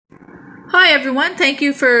Hi everyone, thank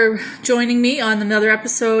you for joining me on another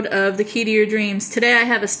episode of The Key to Your Dreams. Today I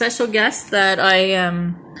have a special guest that I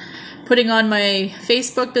am putting on my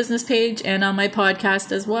Facebook business page and on my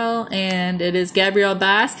podcast as well, and it is Gabriel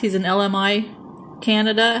Basque. He's an LMI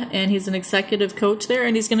Canada and he's an executive coach there,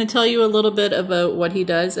 and he's going to tell you a little bit about what he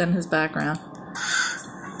does and his background.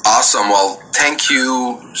 Awesome. Well, thank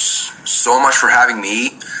you so much for having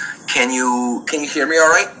me. Can you hear me all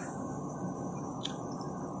right?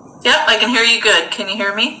 Yep, I can hear you good. Can you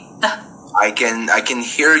hear me? I can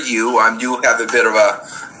hear you. I do have a bit of a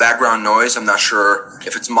background noise. I'm not sure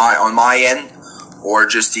if it's on my end or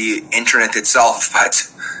just the internet itself, but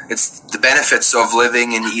it's the benefits of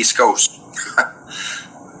living in the East Coast.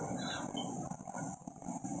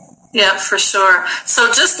 Yeah, for sure.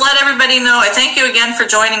 So just let everybody know, I thank you again for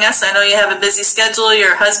joining us. I know you have a busy schedule.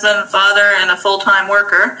 You're a husband, father, and a full-time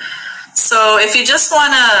worker. So if you just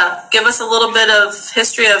want to give us a little bit of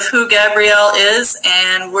history of who Gabriel is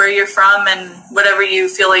and where you're from and whatever you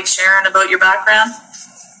feel like sharing about your background.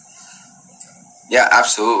 Yeah,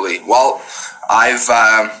 absolutely. Well,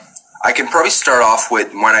 I can probably start off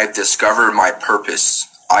with when I discovered my purpose.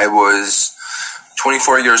 I was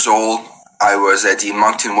 24 years old. I was at the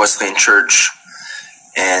Moncton Wesleyan Church,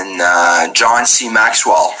 and John C.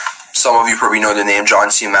 Maxwell. Some of you probably know the name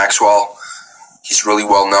John C. Maxwell. He's really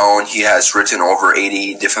well known. He has written over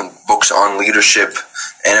 80 different books on leadership,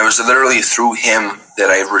 and it was literally through him that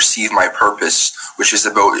I received my purpose, which is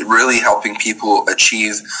about really helping people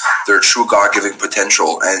achieve their true God-given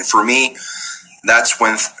potential. And for me, that's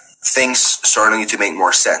when things started to make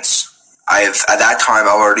more sense. At that time,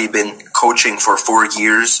 I've already been coaching for 4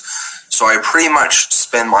 years, so I pretty much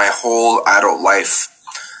spent my whole adult life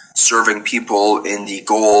serving people in the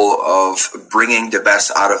goal of bringing the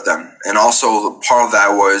best out of them. And also part of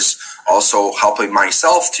that was also helping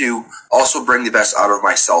myself to also bring the best out of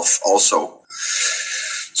myself also.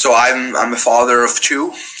 So I'm a father of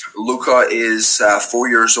two. Luca is 4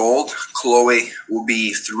 years old. Chloe will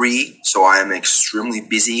be 3. So I am extremely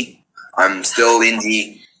busy. I'm still in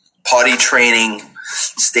the potty training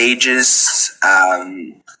stages.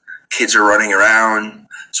 Kids are running around.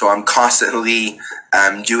 So I'm constantly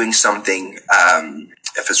doing something,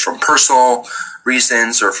 if it's from personal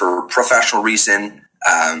reasons or for professional reason.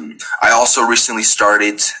 I also recently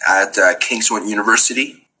started at Kingswood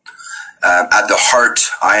University. At the heart,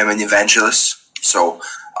 I am an evangelist. So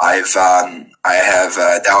I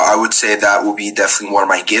would say that will be definitely one of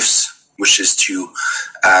my gifts, which is to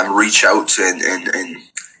reach out and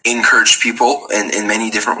encourage people in many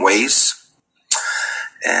different ways.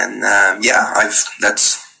 And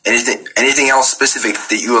that's anything else specific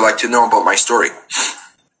that you would like to know about my story?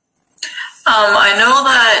 I know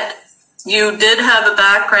that you did have a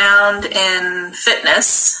background in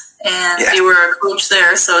fitness, and you were a coach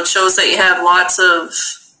there, so it shows that you have lots of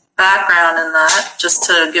background in that, just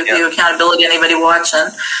to give you accountability, anybody watching.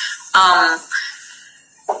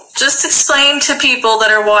 Just explain to people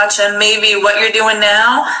that are watching maybe what you're doing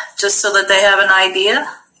now, just so that they have an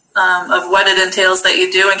idea of what it entails that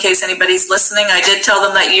you do, in case anybody's listening. I did tell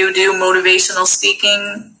them that you do motivational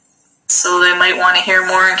speaking, so they might want to hear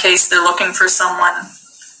more in case they're looking for someone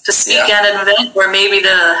to speak at an event, or maybe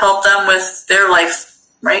to help them with their life,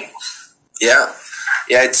 right? Yeah,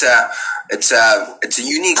 it's a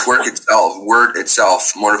unique word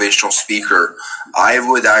itself, motivational speaker. I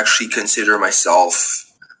would actually consider myself,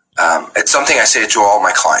 it's something I say to all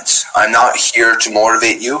my clients. I'm not here to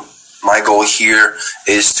motivate you. My goal here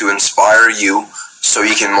is to inspire you so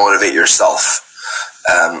you can motivate yourself.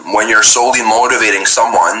 When you're solely motivating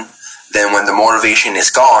someone, then when the motivation is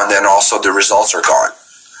gone, then also the results are gone.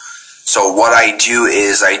 So what I do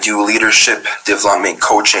is I do leadership development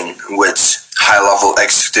coaching with high-level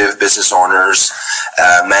executive business owners,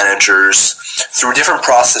 managers, through different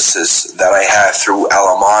processes that I have through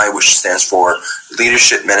LMI, which stands for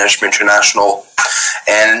Leadership Management International.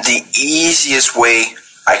 And the easiest way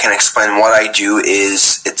I can explain what I do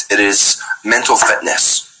is it is mental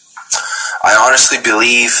fitness. I honestly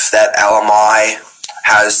believe that LMI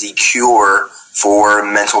has the cure for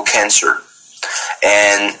mental cancer.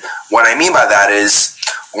 And what I mean by that is,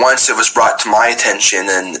 once it was brought to my attention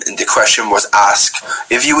and the question was asked,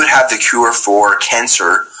 if you would have the cure for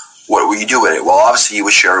cancer, what would you do with it? Well, obviously you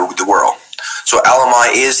would share it with the world. So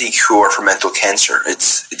LMI is the cure for mental cancer.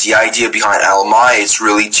 It's the idea behind LMI is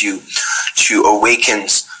really to awaken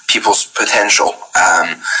people's potential.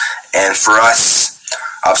 And for us,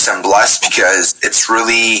 obviously I'm blessed because it's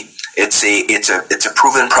a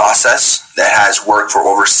proven process that has worked for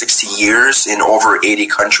over 60 years in over 80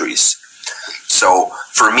 countries. So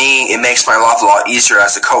for me, it makes my life a lot easier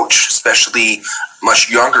as a coach, especially much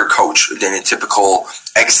younger coach than a typical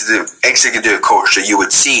executive coach that you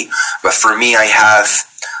would see. But for me, I have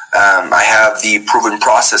the proven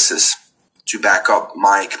processes to back up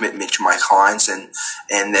my commitment to my clients, and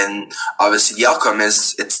then obviously the outcome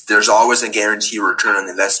is there's always a guaranteed return on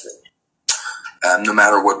investment, no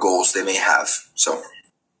matter what goals they may have. So.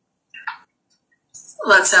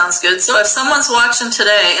 Well, that sounds good. So if someone's watching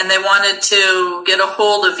today and they wanted to get a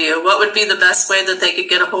hold of you, what would be the best way that they could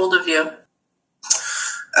get a hold of you?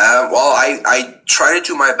 Well, I try to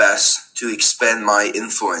do my best to expand my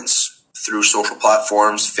influence through social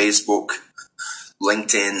platforms, Facebook,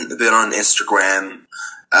 LinkedIn, a bit on Instagram.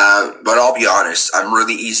 But I'll be honest, I'm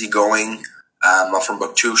really easygoing. I'm from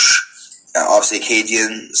Bouctouche, obviously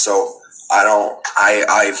Acadian, so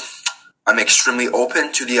I'm extremely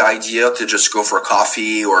open to the idea to just go for a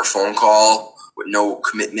coffee or a phone call with no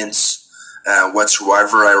commitments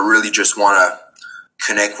whatsoever. I really just want to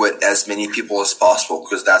connect with as many people as possible,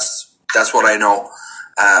 because that's what I know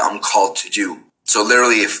I'm called to do. So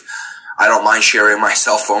literally, if I don't mind sharing my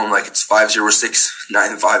cell phone, like it's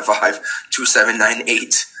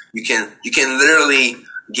 506-955-2798. You can literally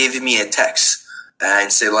give me a text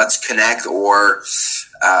and say, let's connect, or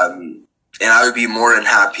and I would be more than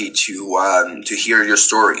happy to hear your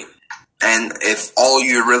story. And if all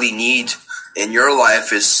you really need in your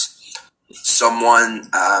life is someone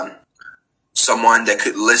that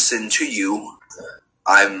could listen to you,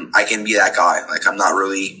 I can be that guy. Like, I'm not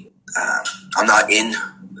really, I'm not in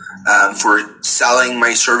for selling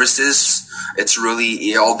my services. It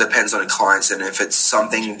all depends on the clients, and if it's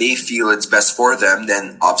something they feel it's best for them,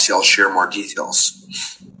 then obviously I'll share more details.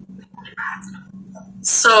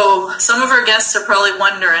 So some of our guests are probably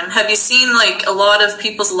wondering, have you seen like a lot of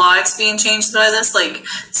people's lives being changed by this? Like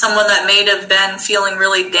someone that may have been feeling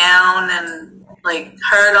really down and like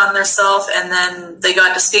hard on themselves, and then they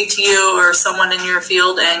got to speak to you or someone in your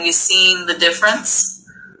field, and you seen the difference?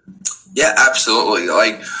 Yeah, absolutely.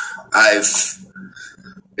 Like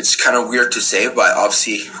it's kind of weird to say, but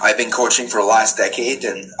obviously I've been coaching for the last decade,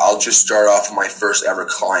 and I'll just start off with my first ever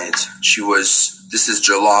client. This is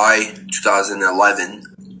July 2011.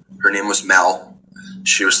 Her name was Mel.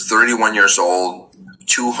 She was 31 years old,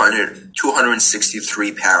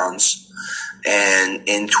 263 pounds, and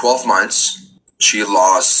in 12 months, she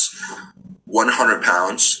lost 100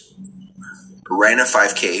 pounds, ran a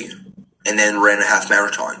 5K, and then ran a half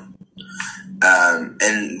marathon.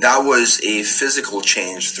 And that was a physical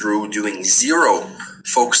change through doing zero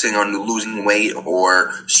focusing on losing weight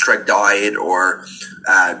or strict diet or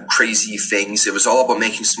crazy things. It was all about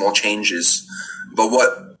making small changes. But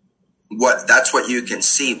that's what you can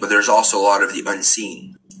see, but there's also a lot of the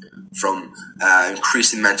unseen, from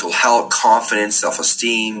increasing mental health, confidence,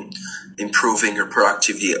 self-esteem, improving your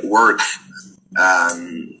productivity at work,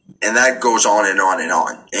 and that goes on and on and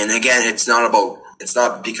on. And again, it's not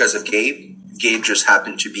because of Gabe. Gabe just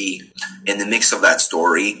happened to be in the mix of that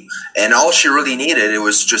story, and all she really needed, it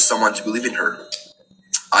was just someone to believe in her.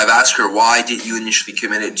 I've asked her, why did you initially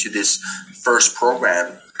commit to this first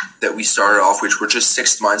program that we started off, which were just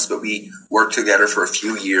 6 months, but we worked together for a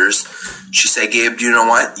few years? She said, Gabe, you know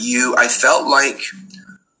what? I felt like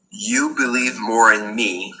you believe more in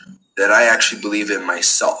me than I actually believe in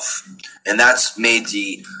myself. And that's made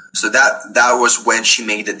so that was when she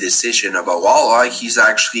made the decision about, well, he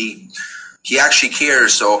actually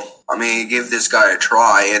cares, so I'm going to give this guy a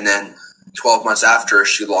try. And then 12 months after,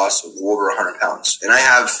 she lost over 100 pounds. And I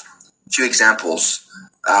have a few examples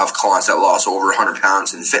of clients that lost over 100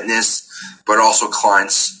 pounds in fitness, but also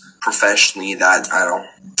clients professionally that,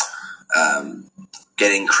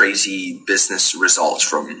 getting crazy business results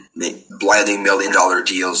from blinding $1 million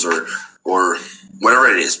deals or whatever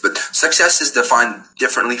it is. But success is defined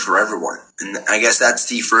differently for everyone. And I guess that's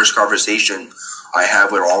the first conversation I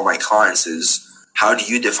have with all my clients is, how do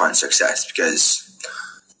you define success? Because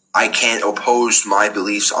I can't oppose my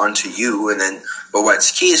beliefs onto you, but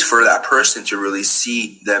what's key is for that person to really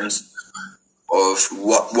see them of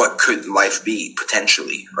what could life be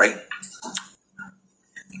potentially, right?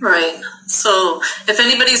 Right. So if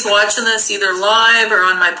anybody's watching this either live or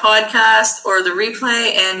on my podcast or the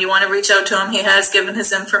replay and you want to reach out to him, he has given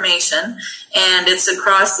his information, and it's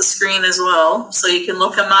across the screen as well. So you can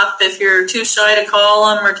look him up if you're too shy to call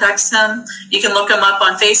him or text him. You can look him up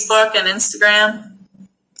on Facebook and Instagram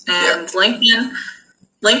and LinkedIn.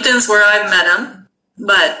 LinkedIn's where I've met him,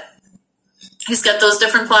 but he's got those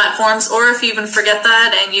different platforms. Or if you even forget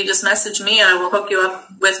that and you just message me, I will hook you up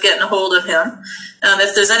with getting a hold of him.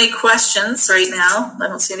 If there's any questions right now, I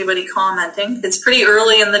don't see anybody commenting. It's pretty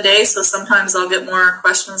early in the day, so sometimes I'll get more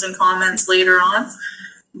questions and comments later on.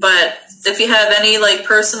 But if you have any like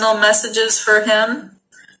personal messages for him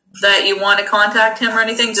that you want to contact him or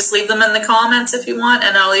anything, just leave them in the comments if you want,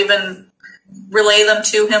 and I'll even relay them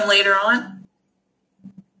to him later on.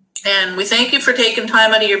 And we thank you for taking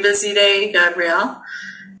time out of your busy day, Gabrielle.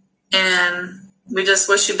 And we just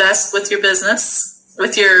wish you best with your business,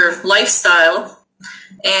 with your lifestyle,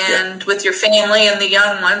 and with your family and the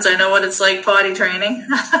young ones. I know what it's like potty training.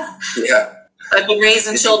 Yeah. I've been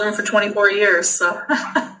raising children for 24 years, so.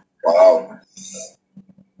 Wow.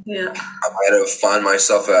 Yeah. I might have found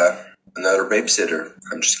myself another babysitter.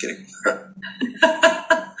 I'm just kidding.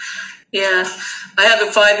 Yeah. I have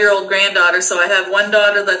a 5-year-old granddaughter, so I have one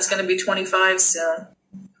daughter that's going to be 25 soon.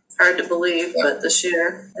 Hard to believe, but this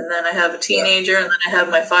year. And then I have a teenager, and then I have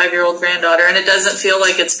my 5-year-old granddaughter, and it doesn't feel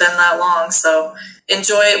like it's been that long. So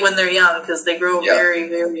enjoy it when they're young, because they grow very,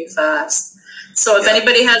 very fast. So if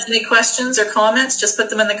anybody has any questions or comments, just put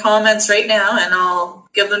them in the comments right now, and I'll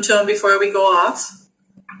give them to them before we go off.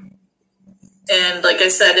 And like I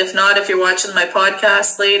said, if not, if you're watching my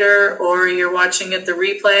podcast later or you're watching it the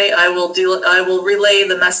replay, I will relay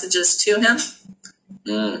the messages to him.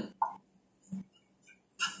 Mm.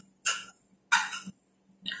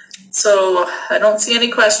 So I don't see any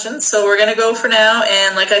questions. So we're going to go for now.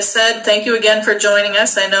 And like I said, thank you again for joining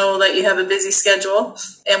us. I know that you have a busy schedule,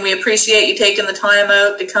 and we appreciate you taking the time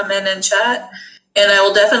out to come in and chat. And I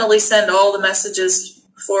will definitely send all the messages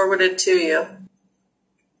forwarded to you.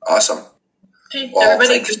 Awesome. Okay, Well,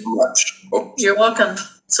 everybody, thank you so much. Oh. You're welcome.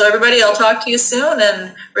 So everybody, I'll talk to you soon.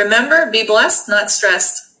 And remember, be blessed, not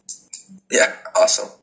stressed. Yeah, awesome.